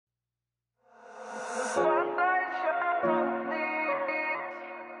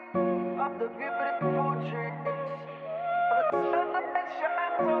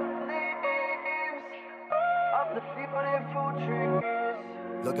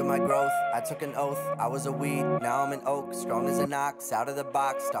Look at my growth, I took an oath, I was a weed, now I'm an oak, strong as an ox, out of the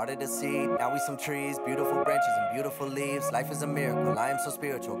box, started a seed, now we some trees, beautiful branches and beautiful leaves, life is a miracle, I am so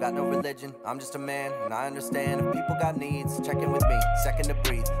spiritual, got no religion, I'm just a man, and I understand if people got needs, check in with me, second to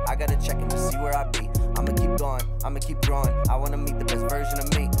breathe, I gotta check in to see where I be, I'ma keep going, I'ma keep growing, I wanna meet the best version of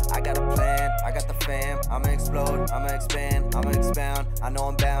me, I got a plan, I got the fam, I'ma explode, I'ma expand, I'ma expound, I know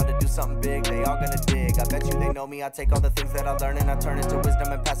I'm bound to do something big, they all gonna dig, I bet you they know me, I take all the things that I learn and I turn it to wisdom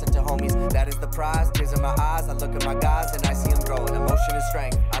and pass it to homies, that is the prize, tears in my eyes, I look at my guys and I see them growing, emotion and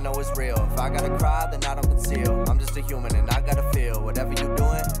strength, I know it's real, if I gotta cry then I don't conceal, I'm just a human and I gotta feel, whatever you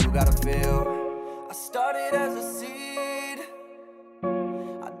doing, you gotta feel, I started as a seed,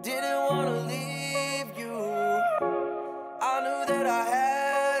 I didn't wanna leave you, I knew that I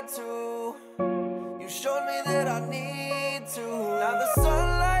had to, you showed me that I need to, now the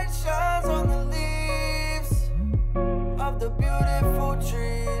sunlight shines on the leaves of the beautiful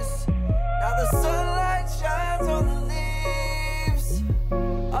trees. Now the sunlight shines on the leaves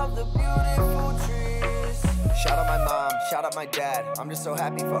of the beautiful trees. Shout out my mom, shout out my dad, I'm just so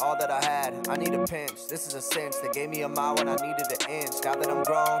happy for all that I had. I need a pinch, this is a cinch, they gave me a mile when I needed an inch. Now that I'm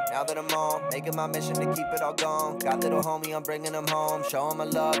grown, now that I'm on, making my mission to keep it all gone. Got little homie, I'm bringing him home, show him a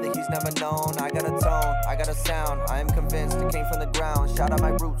love that he's never known. I got a tone, I got a sound, I am convinced it came from the ground. Shout out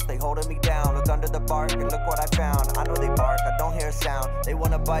my roots, they holding me down. Look under the bark and look what I found. I know they bark, I don't hear a sound. They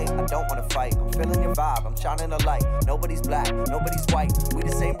wanna bite, I don't wanna fight. I'm feeling your vibe, I'm shining a light. Nobody's black, nobody's white. We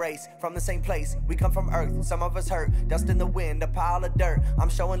the same race, from the same place. We come from earth, some of us hurt. Dust in the wind, a pile of dirt. I'm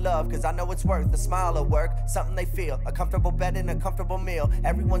showing love cause I know it's worth a smile of work, something they feel. A comfortable bed and a comfortable meal.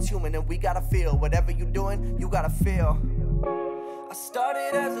 Everyone's human and we gotta feel. Whatever you doing, you gotta feel. I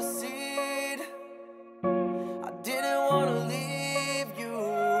started as a seed, I didn't wanna leave you,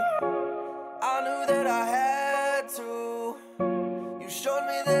 I knew that I had to, you showed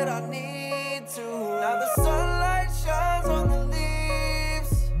me that I need to,